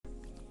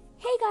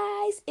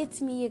guys,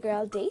 it's me, your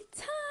girl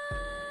Daytime,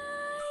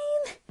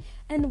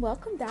 and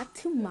welcome back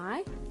to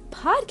my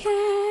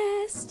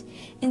podcast.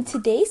 In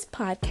today's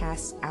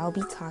podcast, I'll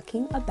be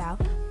talking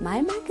about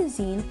my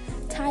magazine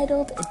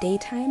titled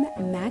Daytime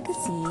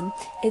Magazine.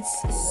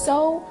 It's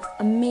so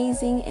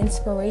amazing,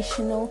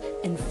 inspirational,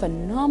 and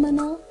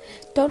phenomenal.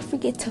 Don't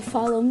forget to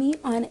follow me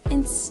on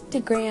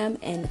Instagram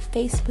and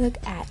Facebook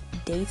at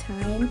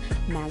Daytime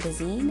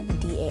Magazine,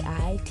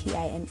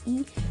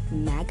 Daitime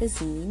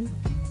Magazine.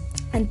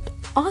 And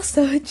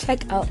also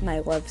check out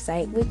my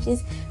website, which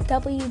is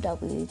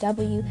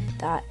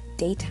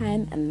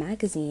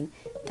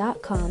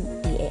www.daytimemagazine.com,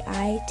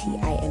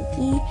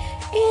 Daitime.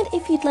 And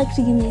if you'd like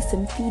to give me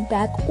some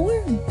feedback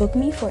or book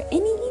me for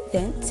any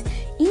event,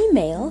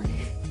 email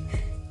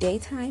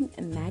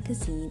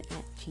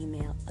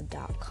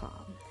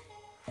daytimemagazine@gmail.com.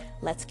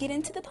 Let's get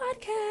into the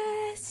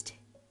podcast.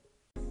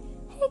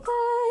 Hey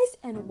guys,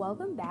 and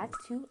welcome back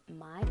to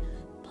my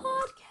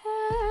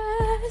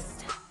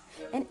podcast.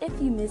 And if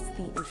you missed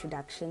the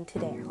introduction,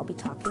 today I'll be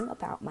talking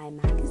about my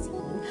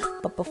magazine.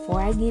 But before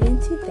I get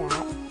into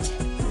that,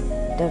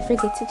 don't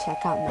forget to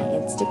check out my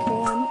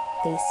Instagram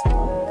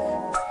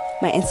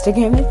and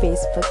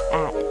Facebook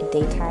at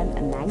Daytime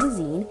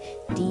Magazine,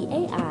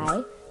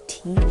 Daitime,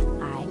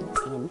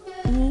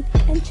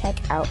 and check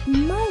out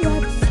my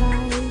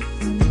website,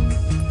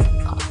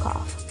 my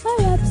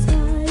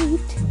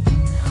website,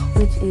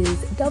 which is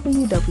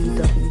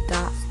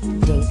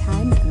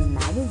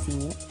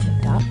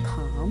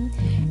www.daytimemagazine.com.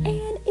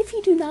 And if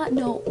you do not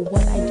know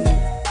what I do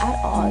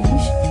at all, you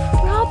should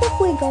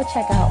probably go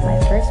check out my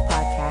first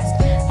podcast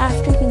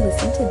after you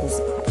listen to this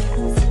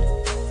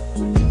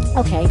podcast.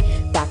 Okay,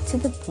 back to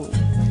the point.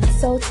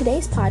 So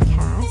today's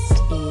podcast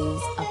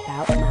is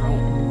about my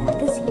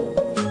magazine.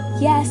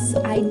 Yes,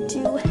 I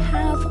do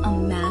have a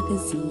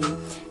magazine,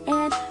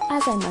 and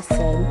as I must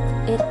say,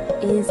 it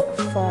is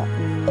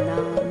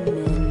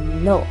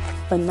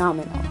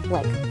phenomenal.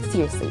 Like,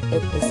 seriously,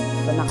 it is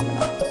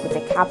phenomenal. With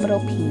a capital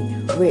P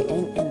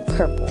written in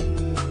purple.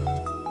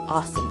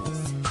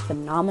 Awesomeness.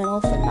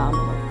 Phenomenal.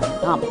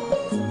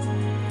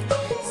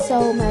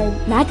 So my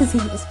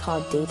magazine is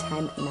called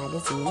Daytime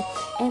Magazine,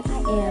 and I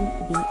am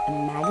the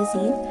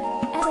magazine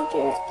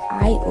editor.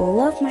 I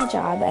love my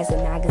job as a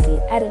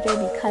magazine editor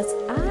because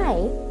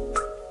I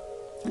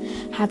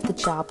have the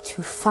job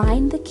to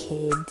find the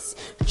kids,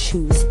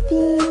 choose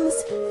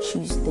themes,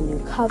 choose the new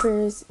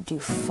covers, do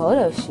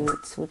photo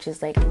shoots, which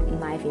is like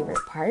my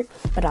favorite part,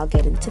 but I'll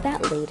get into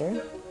that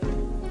later.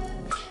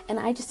 And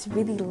I just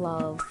really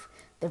love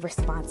the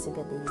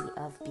responsibility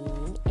of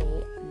being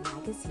a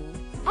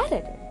magazine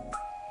editor.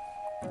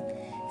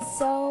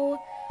 So,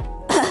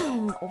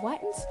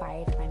 what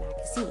inspired my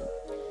magazine?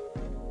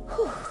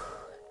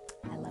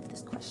 I love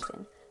this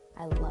question.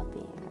 I love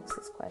being asked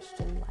this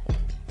question. Like,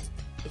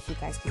 if you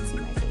guys can see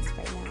my face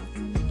right now,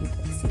 you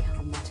can see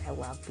how much I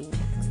love being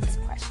asked this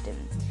question.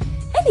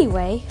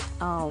 Anyway,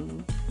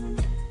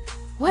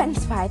 what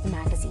inspired the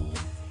magazine?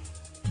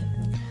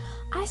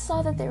 I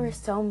saw that there were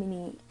so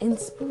many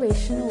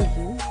inspirational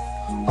youth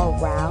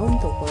around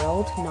the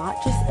world,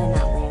 not just in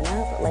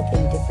Atlanta, but like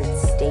in different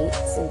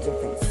states and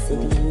different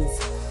cities,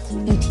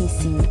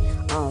 etc.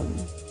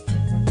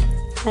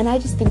 And I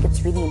just think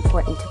it's really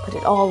important to put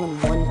it all in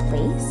one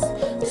place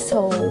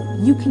so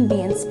you can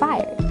be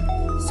inspired.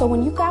 So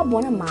when you grab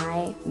one of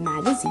my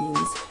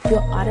magazines,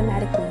 you'll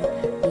automatically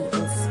be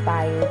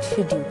inspired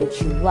to do what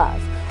you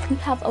love. We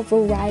have a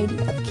variety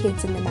of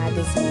kids in my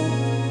magazine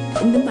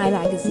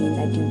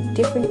that do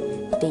different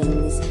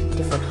things,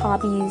 different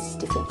hobbies,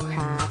 different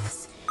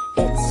crafts.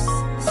 It's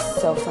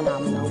so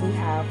phenomenal. We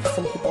have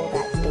some people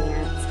that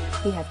dance,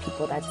 we have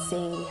people that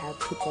sing, we have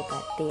people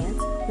that dance,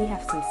 we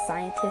have some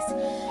scientists.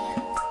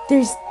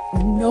 There's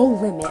no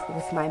limit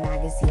with my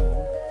magazine.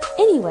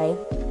 Anyway,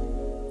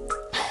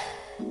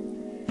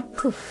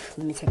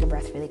 let me take a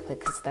breath really quick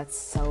because that's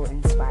so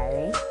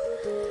inspiring.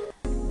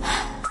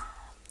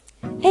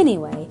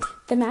 Anyway,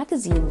 the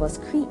magazine was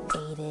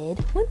created.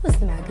 When was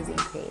the magazine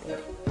created?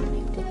 I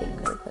have to think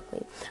really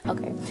quickly.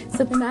 Okay,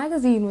 so the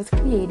magazine was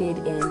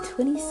created in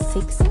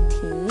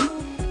 2016,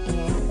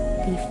 and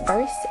the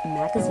first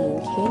magazine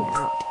came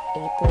out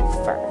April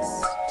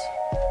 1st.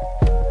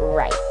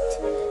 Right.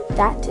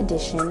 That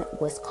edition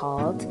was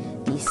called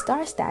the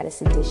Star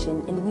Status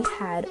Edition, and we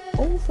had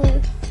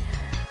over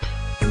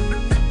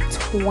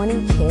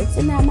 20 kids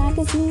in that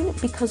magazine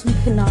because we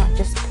could not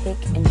just pick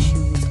and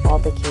choose all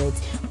the kids.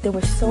 There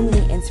were so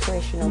many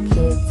inspirational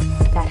kids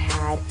that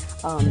had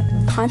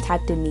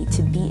contacted me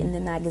to be in the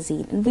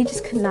magazine, and we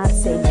just could not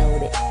say no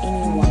to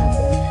any one of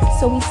them.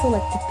 So we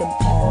selected them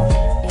all,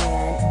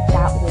 and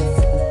that was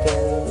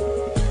very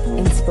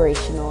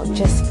inspirational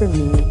just for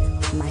me,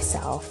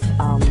 myself.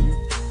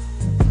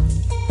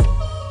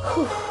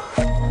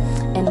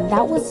 And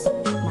that was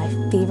my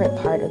favorite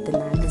part of the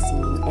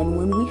magazine. And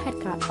when we had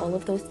got all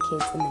of those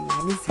kids in the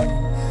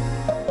magazine,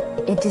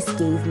 it just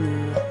gave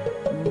me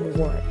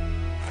more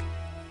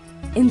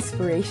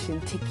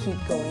inspiration to keep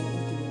going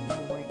and doing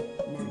more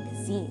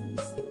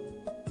magazines.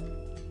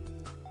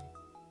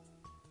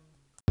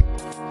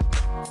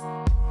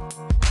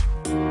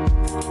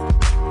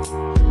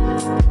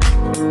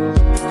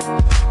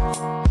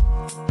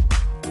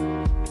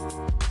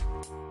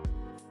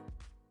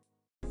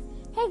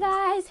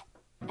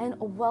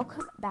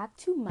 welcome back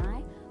to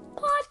my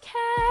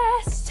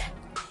podcast.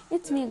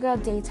 It's me, girl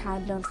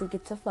Daytime. Don't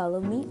forget to follow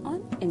me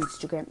on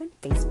Instagram and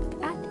Facebook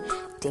at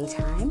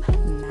Daytime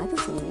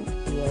Magazine,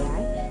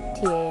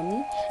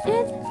 DAITAME,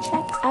 and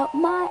check out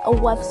my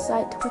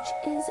website, which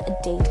is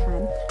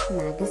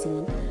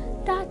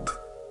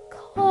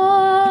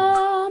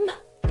daytimemagazine.com.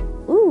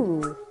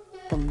 Ooh,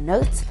 the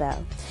notes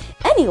fell.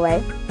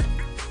 Anyway,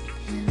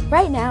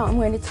 right now I'm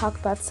going to talk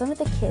about some of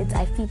the kids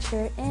I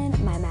feature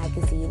in my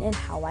magazine and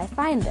how I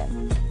find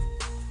them.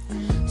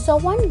 So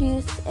one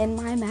youth in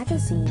my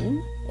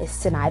magazine is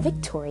Sinai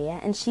Victoria,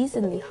 and she's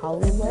in the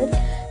Hollywood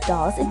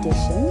Dolls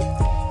edition,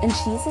 and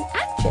she's an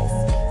actress.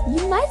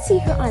 You might see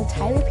her on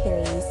Tyler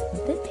Perry's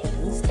The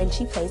Things, and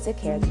she plays a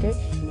character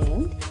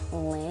named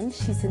Lynn.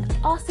 She's an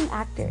awesome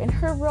actor, and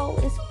her role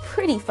is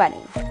pretty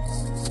funny.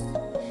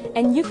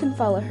 And you can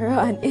follow her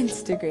on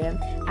Instagram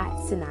at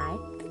Sinai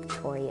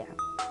Victoria.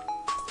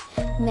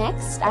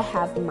 Next, I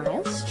have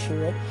Miles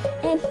Truitt,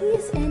 and he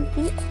is in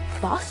the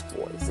Boss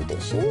Boys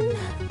edition.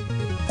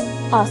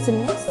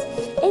 Awesomeness.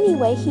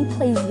 Anyway, he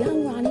plays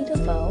young Ronnie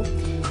DeVoe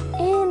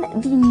in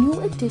the new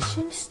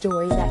edition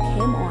story that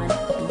came on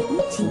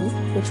BET,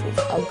 which was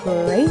a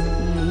great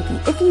movie.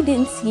 If you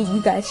didn't see it,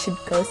 you guys should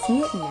go see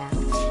it now.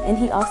 And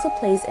he also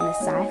plays in a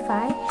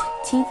sci-fi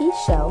TV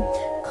show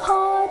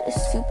called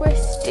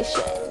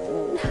Superstition.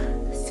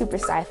 Super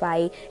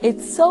sci-fi.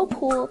 It's so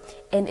cool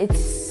and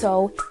it's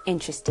so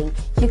interesting.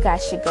 You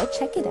guys should go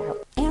check it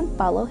out and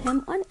follow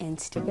him on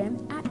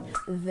Instagram at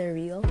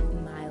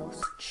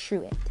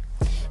TheRealMilesTruitt.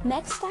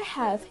 Next, I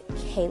have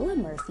Kayla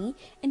Murphy,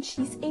 and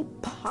she's a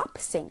pop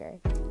singer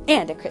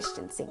and a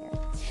Christian singer.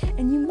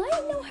 And you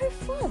might know her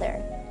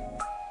father.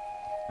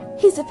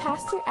 He's a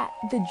pastor at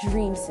the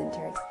Dream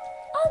Center.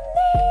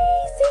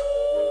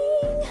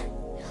 Amazing!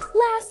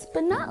 Last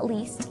but not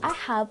least, I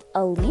have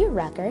Aaliyah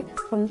Rucker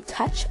from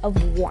Touch of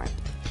Warmth.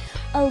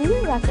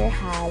 Aaliyah Rucker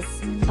has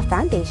a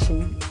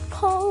foundation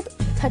called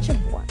Touch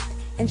of Warmth,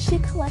 and she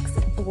collects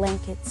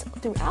blankets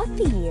throughout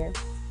the year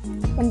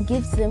and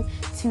gives them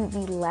to the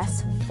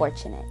less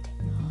fortunate.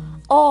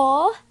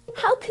 Aw,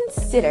 how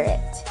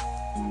considerate.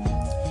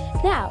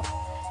 Now,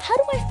 how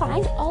do I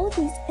find all of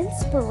these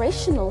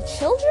inspirational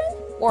children?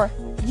 Or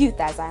youth,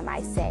 as I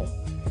might say.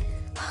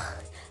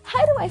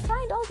 How do I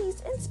find all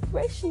these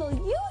inspirational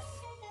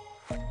youth?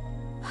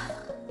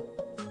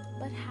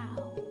 But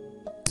how?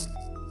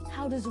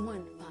 How does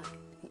one find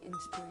the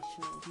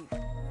inspirational youth?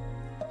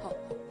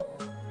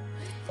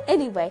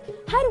 Anyway,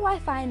 how do I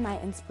find my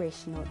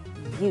inspirational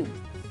youth?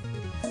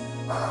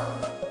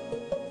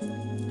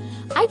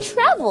 I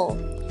travel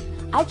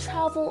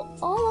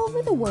all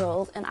over the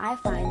world, and I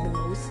find the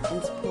most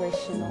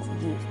inspirational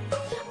youth.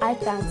 I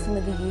found some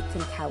of the youth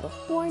in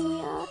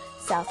California,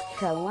 South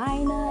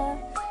Carolina,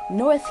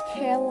 North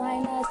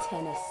Carolina,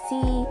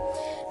 Tennessee,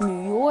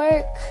 New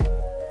York,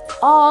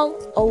 all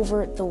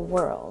over the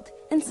world.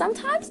 And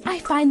sometimes I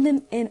find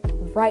them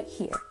right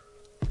here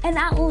in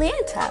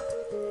Atlanta.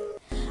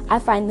 I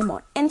find them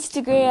on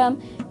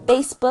Instagram,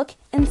 Facebook,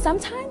 and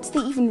sometimes they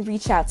even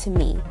reach out to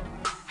me.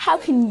 How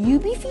can you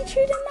be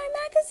featured in my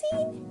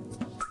magazine?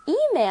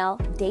 Email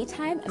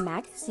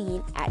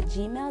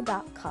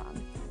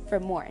daytimemagazine@gmail.com for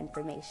more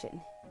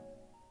information.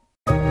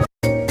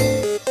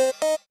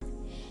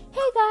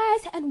 Hey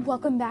guys, and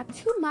welcome back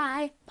to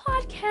my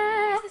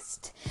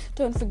podcast.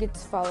 Don't forget to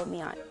follow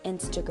me on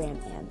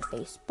Instagram and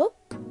Facebook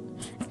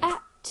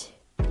at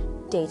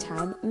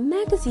Daytime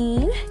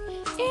Magazine,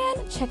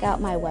 and check out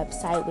my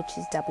website, which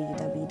is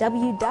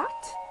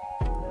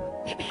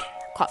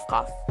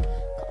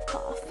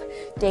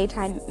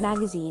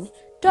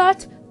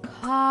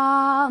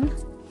daytimemagazine.com.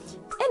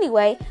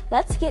 Anyway,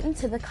 let's get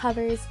into the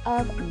covers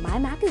of my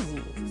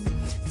magazines.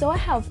 So I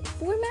have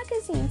 4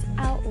 magazines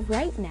out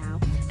right now,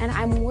 and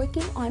I'm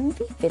working on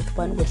the 5th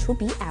one, which will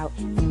be out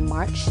in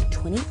March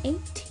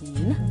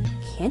 2018.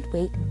 Can't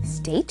wait.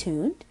 Stay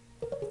tuned.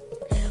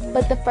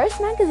 But the first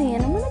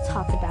magazine I'm going to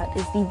talk about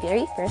is the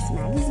very first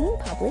magazine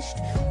published,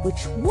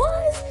 which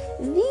was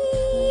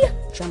the,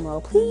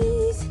 drumroll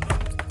please.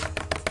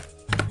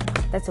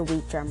 That's a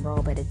weak drum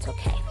roll, but it's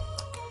okay.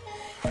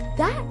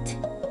 That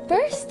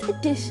first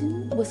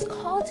edition was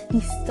called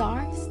the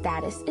Star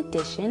Status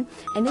Edition,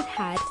 and it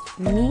had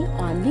me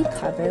on the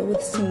cover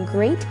with some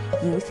great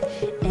youth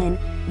in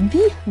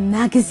the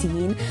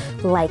magazine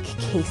like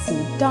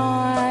Casey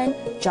Dawn,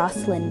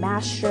 Jocelyn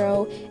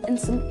Mastro, and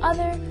some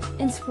other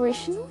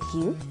inspirational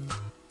youth.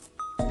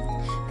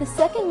 The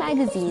second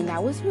magazine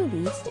that was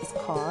released is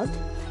called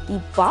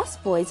the Boss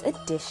Boys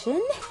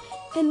Edition,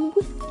 and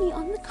with me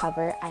on the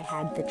cover I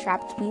had the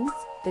Trap Twins,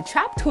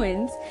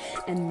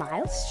 and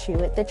Miles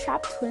Truitt. The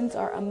Trap Twins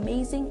are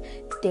amazing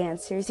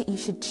dancers. You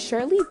should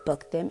surely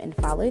book them and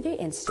follow their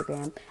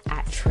Instagram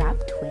at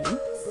Trap Twins.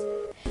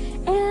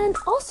 And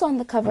also on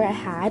the cover I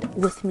had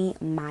with me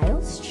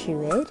Miles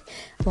Truitt.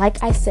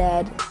 Like I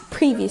said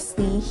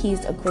previously.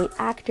 He's a great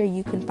actor.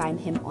 You can find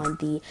him on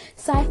the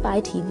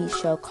sci-fi TV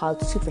show called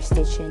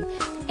Superstition.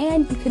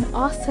 And you can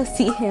also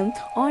see him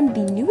on the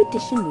New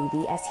Edition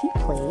movie as he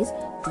plays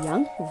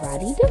young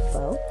Roddy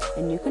Defoe.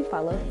 And you can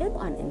follow him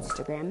on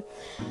Instagram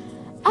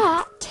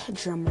at,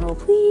 drumroll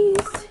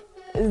please,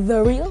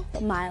 The Real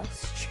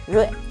Miles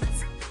Truitt.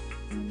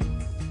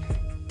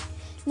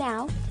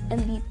 Now,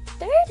 in the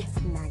third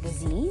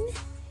magazine,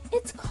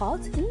 it's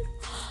called the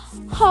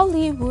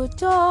Hollywood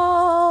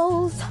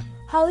Dolls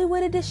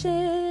Hollywood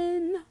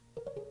Edition.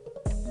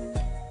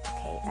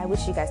 Okay, I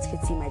wish you guys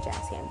could see my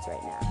jazz hands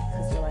right now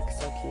because they're like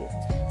so cute.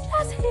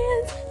 Jazz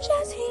hands,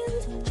 jazz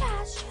hands,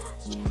 jazz,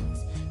 jazz,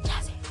 jazz,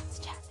 jazz hands,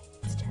 jazz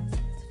hands, jazz hands.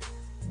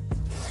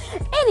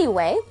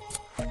 Anyway,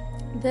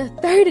 the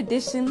third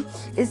edition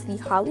is the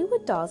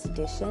Hollywood Dolls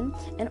edition,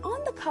 and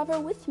on the cover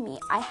with me,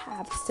 I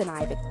have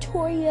Sanaa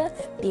Victoria,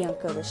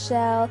 Bianca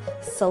Rochelle,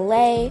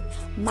 Soleil,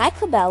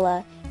 Michael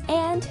Bella,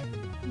 and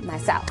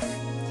myself.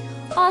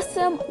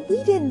 Awesome.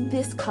 We did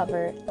this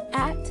cover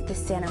at the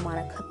Santa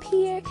Monica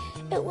Pier.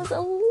 It was a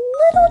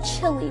little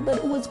chilly, but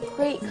it was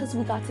great because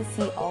we got to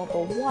see all the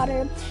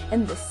water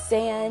and the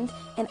sand.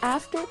 And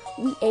after,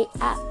 we ate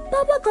at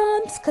Bubba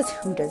Gump's because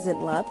who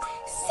doesn't love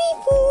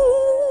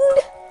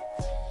seafood?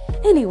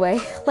 Anyway,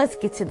 let's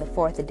get to the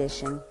fourth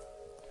edition.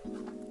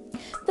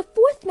 The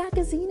fourth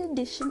magazine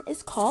edition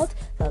is called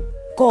the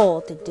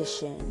Gold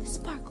Edition.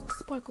 Sparkles,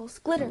 sparkles,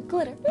 glitter,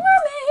 glitter,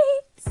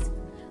 mermaids.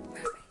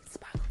 Mermaids,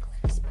 sparkle,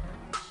 glitter, sparkle.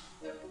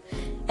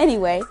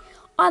 Anyway,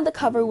 on the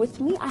cover with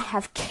me, I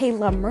have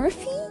Kayla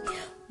Murphy,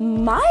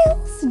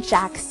 Miles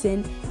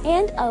Jackson,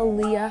 and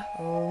Aaliyah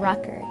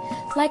Rucker.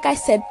 Like I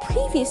said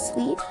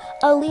previously,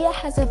 Aaliyah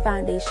has a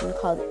foundation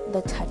called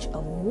The Touch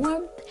of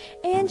Warmth,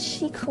 and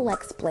she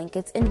collects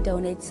blankets and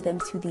donates them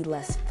to the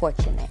less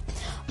fortunate.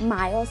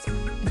 Miles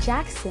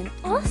Jackson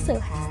also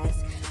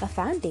has a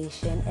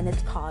foundation, and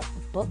it's called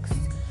Books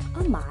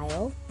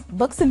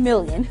a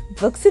Million,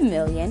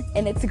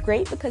 and it's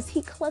great because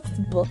he collects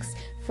books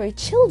for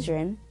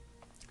children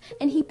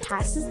and he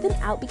passes them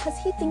out because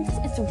he thinks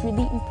it's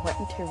really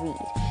important to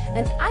read.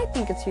 And I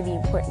think it's really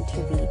important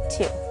to read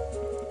too.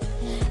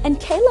 And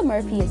Kayla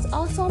Murphy is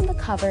also on the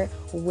cover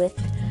with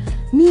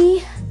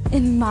me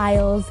and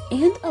Miles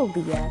and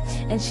Aaliyah,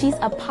 and she's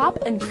a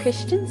pop and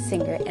Christian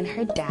singer, and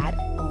her dad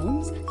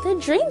owns the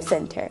Dream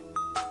Center.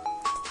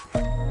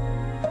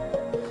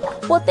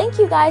 Well, thank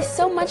you guys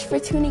so much for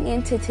tuning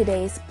in to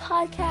today's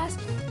podcast.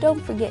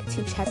 Don't forget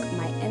to check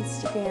my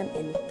Instagram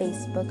and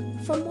Facebook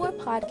for more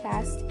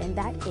podcasts, and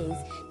that is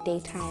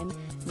Daytime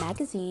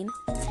Magazine.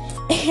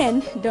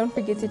 And don't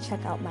forget to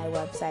check out my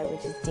website,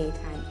 which is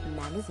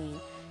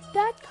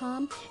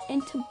daytimemagazine.com.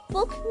 And to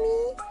book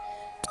me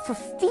for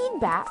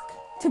feedback,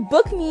 to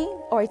book me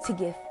or to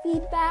give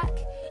feedback,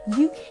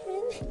 you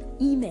can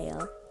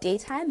email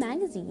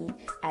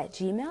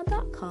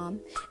daytimemagazine@gmail.com.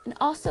 And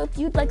also, if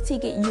you'd like to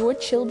get your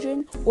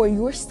children or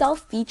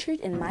yourself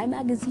featured in my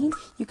magazine,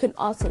 you can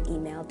also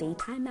email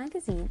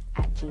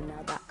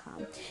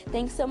daytimemagazine@gmail.com.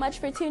 Thanks so much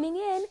for tuning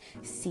in.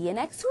 See you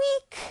next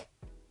week.